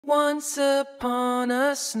Once upon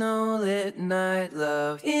a snow-lit night,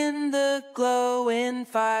 love, in the glowing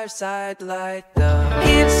fireside light, the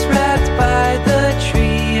gifts wrapped by the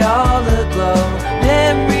tree, all aglow,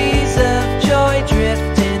 memories of joy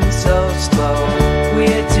drifting so slow.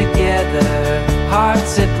 We're together,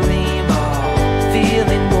 hearts agleam, all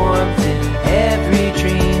feeling warmth in every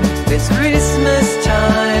dream. It's Christmas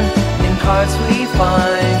time, in hearts we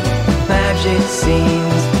find magic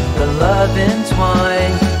scenes, the love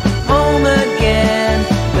entwined. Home again,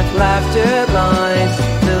 with laughter lines,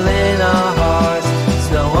 filling our hearts,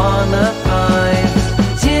 snow on the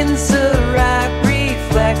pines. Tinsel wrap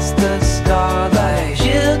reflects the starlight,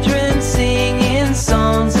 children singing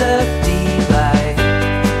songs of delight.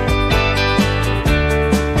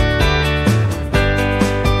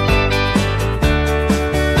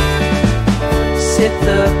 Sip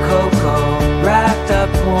the cocoa, wrapped up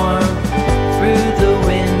warm, through the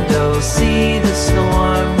window see the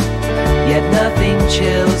storm. Yet nothing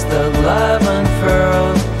chills the love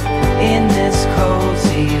unfurled in this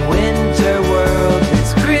cozy winter world.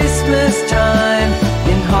 It's Christmas time,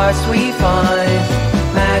 in hearts we find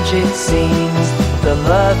magic scenes, the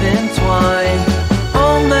love entwined.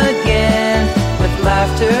 Home again, with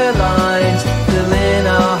laughter lines, filling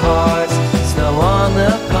our hearts, snow on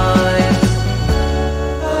the pines.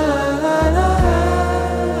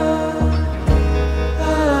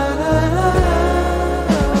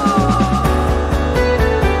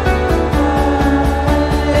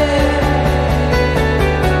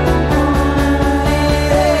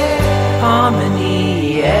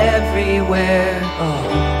 Harmony everywhere,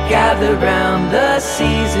 oh, gather round the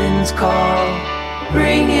season's call,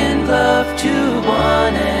 bringing love to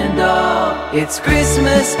one and all. It's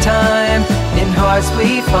Christmas time, in hearts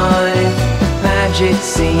we find magic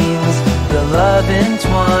scenes, the love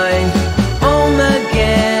entwined. Home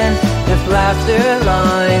again, with laughter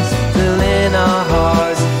lines,